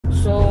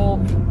So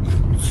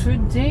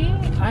today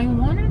I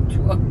wanted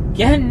to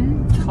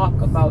again talk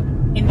about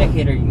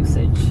indicator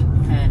usage,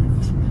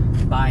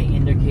 and by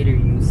indicator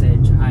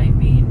usage I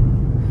mean,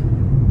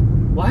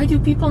 why do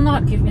people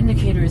not give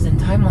indicators in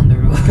time on the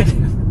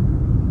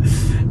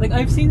road? Like,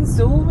 I've seen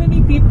so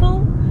many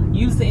people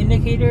use the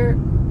indicator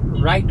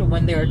right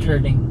when they are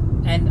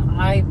turning, and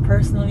I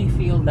personally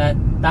feel that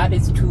that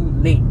is too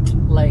late.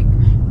 Like,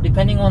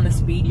 depending on the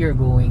speed you're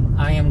going,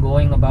 I am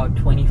going about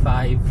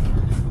 25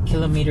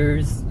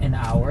 kilometers an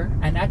hour,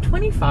 and at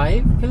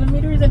 25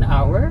 kilometers an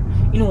hour,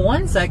 in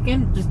 1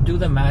 second, just do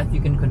the math, you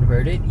can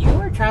convert it, you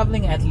are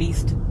traveling at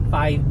least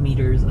 5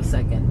 meters a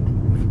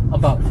second,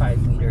 about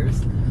 5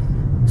 meters.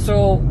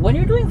 So when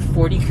you're doing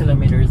 40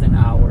 kilometers an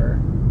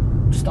hour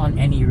just on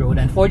any road,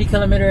 and 40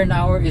 kilometers an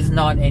hour is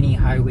not any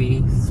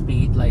highway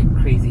speed, like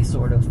crazy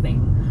sort of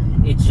thing,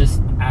 it's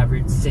just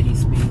average city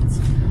speeds,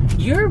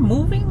 you're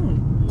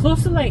moving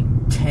close to like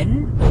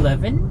 10,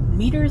 11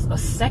 meters a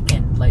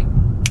second. Like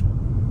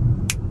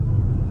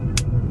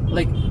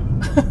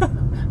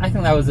I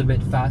think that was a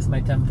bit fast, my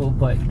tempo,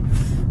 but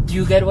do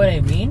you get what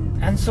I mean?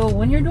 And so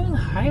when you're doing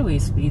highway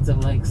speeds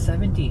of like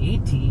 70,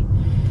 80,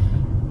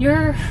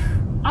 you're,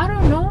 I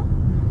don't know,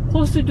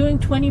 close to doing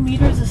 20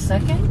 meters a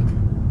second.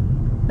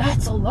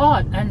 That's a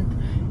lot. And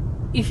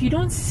if you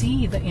don't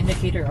see the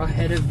indicator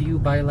ahead of you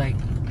by like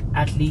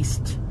at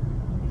least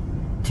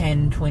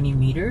 10, 20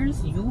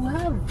 meters, you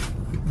have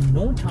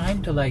no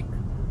time to like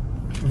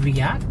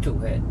react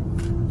to it.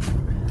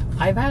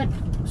 I've had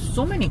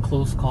so many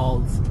close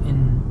calls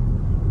in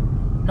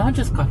not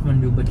just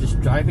Kathmandu, but just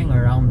driving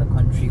around the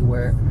country,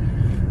 where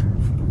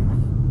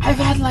I've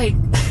had like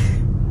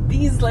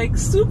these like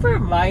super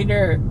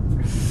minor,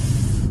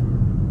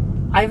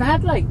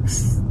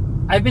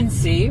 I've been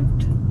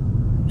saved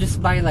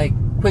just by like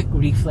quick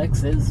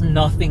reflexes,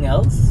 nothing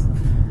else.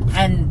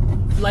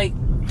 And like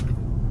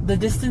the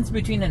distance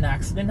between an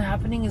accident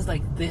happening is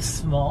like this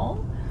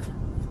small.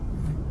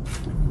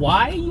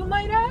 Why, you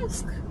might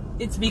ask?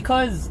 It's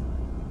because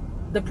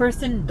the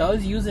person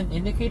does use an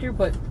indicator,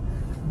 but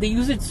they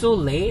use it so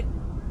late,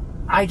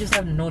 I just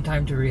have no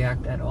time to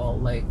react at all.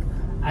 Like,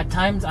 at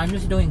times I'm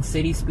just doing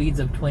city speeds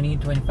of 20,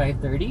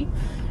 25, 30,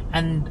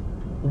 and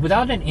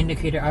without an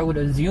indicator I would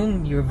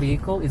assume your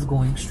vehicle is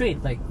going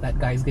straight. Like, that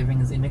guy's giving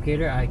his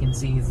indicator, I can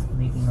see he's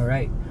making a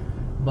right,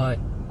 but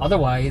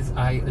otherwise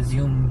I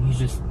assume he's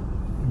just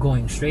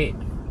going straight.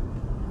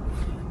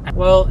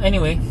 Well,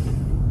 anyway,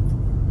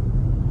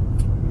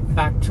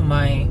 back to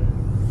my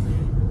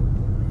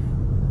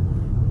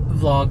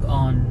vlog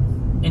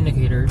on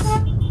indicators.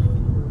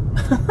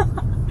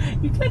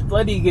 You can't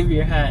bloody give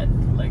your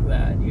hand like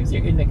that. Use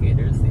your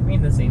indicators, they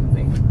mean the same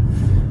thing.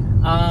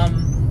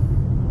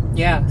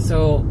 Yeah,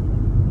 so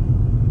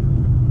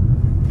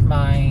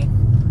my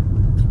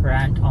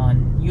rant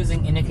on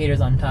using indicators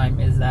on time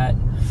is that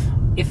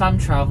if I'm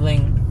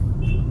traveling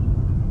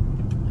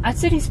at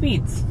city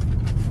speeds,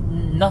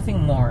 nothing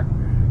more,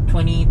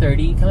 20,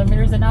 30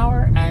 kilometers an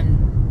hour, and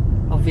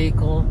a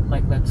vehicle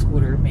like that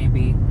scooter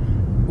maybe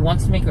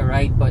wants to make a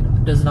right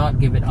but does not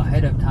give it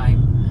ahead of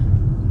time,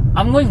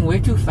 I'm going way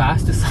too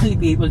fast to suddenly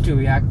be able to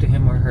react to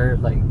him or her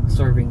like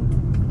swerving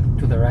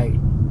to the right.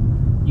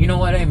 You know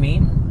what I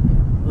mean?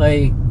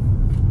 Like,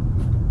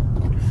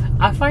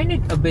 I find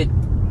it a bit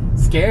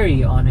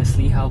scary,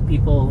 honestly, how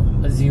people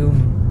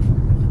assume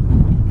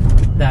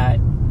that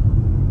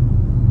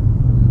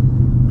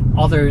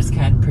others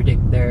can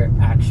predict their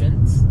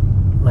actions,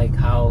 like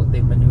how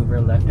they maneuver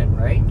left and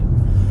right,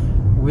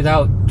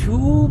 without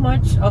too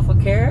much of a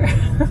care.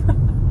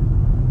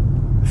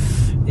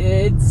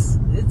 It's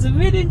a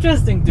bit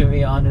interesting to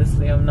me,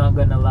 honestly, I'm not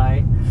gonna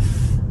lie.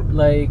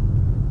 Like,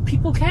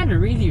 people can't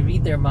really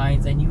read their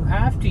minds, and you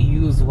have to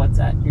use what's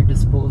at your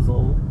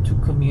disposal to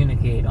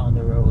communicate on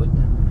the road.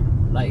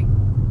 Like,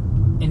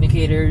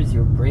 indicators,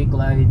 your brake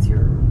lights,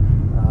 your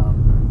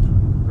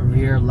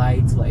rear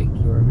lights, like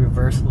your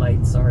reverse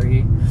lights,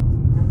 sorry,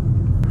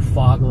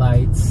 fog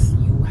lights.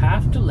 You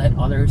have to let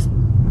others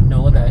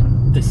know that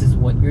this is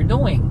what you're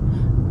doing.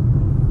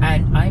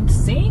 And I'm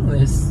saying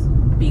this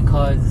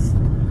because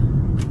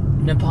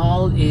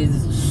Nepal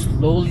is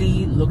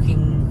slowly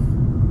looking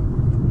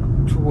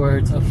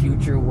towards a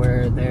future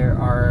where there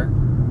are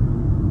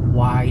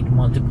wide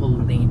multiple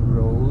lane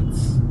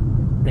roads,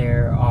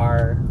 there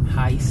are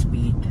high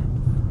speed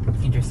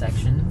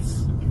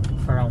intersections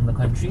around the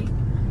country,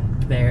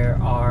 there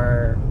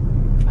are,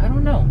 I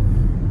don't know.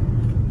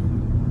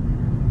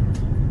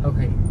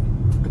 Okay,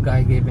 the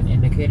guy gave an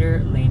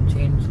indicator, lane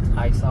change,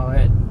 I saw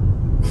it.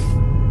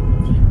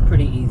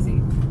 Pretty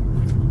easy.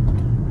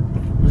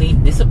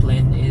 Lane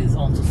discipline is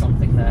also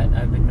something that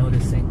I've been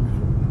noticing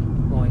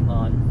going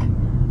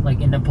on.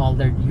 Like, in Nepal,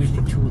 there are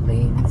usually 2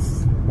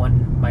 lanes.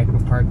 One micro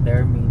park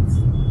there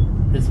means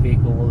this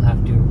vehicle will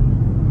have to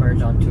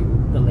merge onto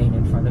the lane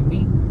in front of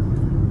me.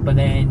 But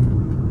then,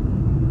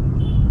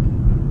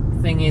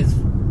 thing is,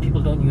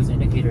 people don't use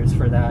indicators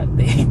for that.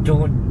 They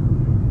don't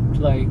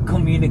like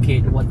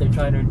communicate what they're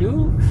trying to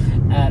do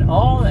at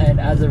all,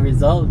 and as a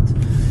result,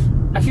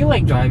 I feel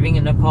like driving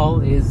in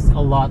Nepal is a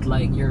lot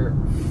like you're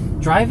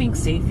driving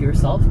safe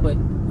yourself, but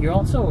you're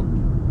also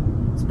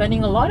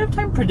spending a lot of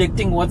time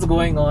predicting what's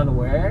going on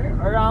where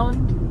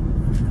around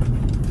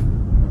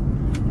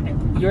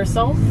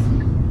yourself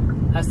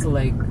as to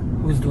like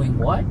who's doing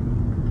what.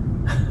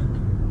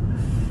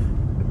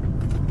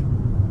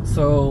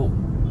 So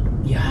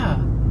yeah,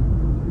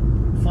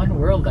 fun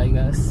world, I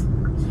guess.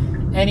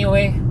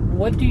 Anyway,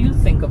 what do you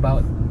think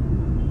about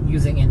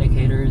using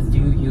indicators? Do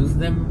you use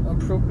them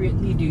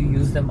appropriately? Do you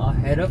use them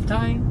ahead of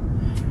time?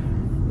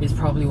 Is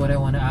probably what I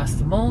want to ask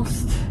the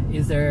most.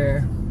 Is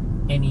there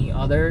any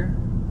other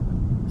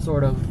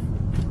sort of,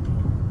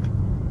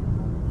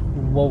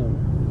 whoa,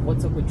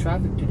 what's up with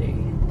traffic today?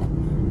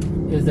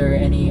 Is there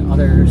any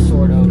other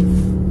sort of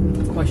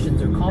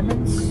questions or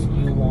comments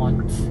you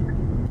want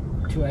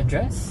to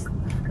address?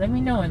 Let me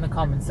know in the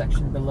comment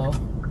section below.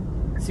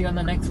 See you on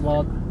the next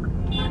vlog.